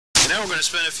Now we're going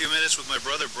to spend a few minutes with my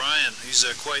brother Brian. He's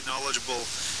quite knowledgeable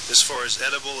as far as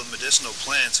edible and medicinal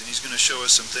plants, and he's going to show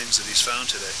us some things that he's found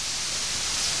today.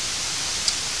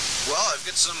 Well, I've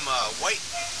got some a white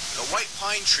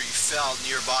pine tree fell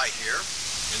nearby here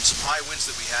in some high winds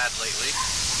that we had lately,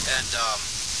 and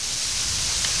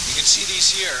you can see these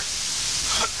here.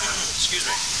 Excuse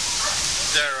me.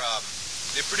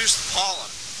 They produce the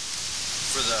pollen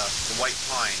for the white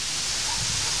pine.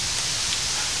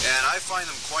 And I find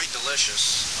them quite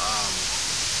delicious.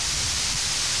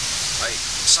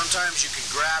 Sometimes you can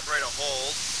grab right a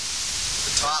hold at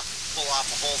the top and pull off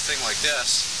a whole thing like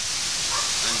this,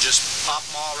 and just pop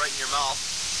them all right in your mouth.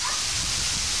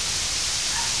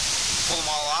 Pull them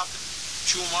all off and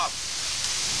chew them up.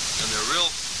 And they're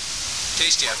real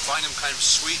tasty. I find them kind of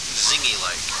sweet and zingy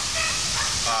like.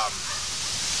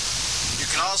 You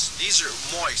can also, these are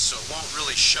moist, so it won't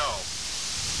really show.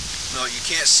 No, you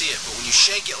can't see it, but when you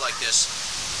shake it like this,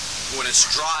 when it's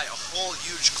dry, a whole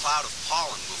huge cloud of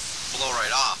pollen will blow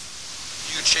right off.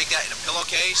 You can shake that in a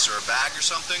pillowcase or a bag or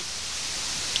something,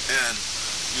 and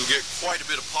you'll get quite a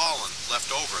bit of pollen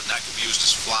left over, and that can be used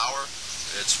as flour.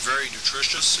 It's very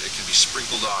nutritious. It can be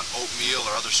sprinkled on oatmeal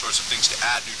or other sorts of things to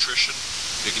add nutrition.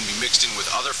 It can be mixed in with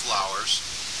other flours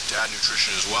to add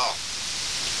nutrition as well.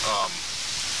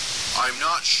 I'm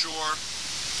not sure.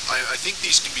 I think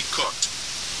these can be cooked,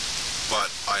 but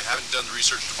I haven't done the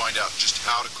research to find out just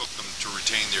how to cook them to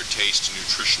retain their taste and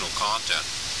nutritional content.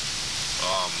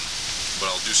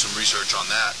 But I'll do some research on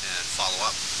that and follow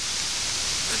up.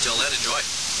 Until then, enjoy.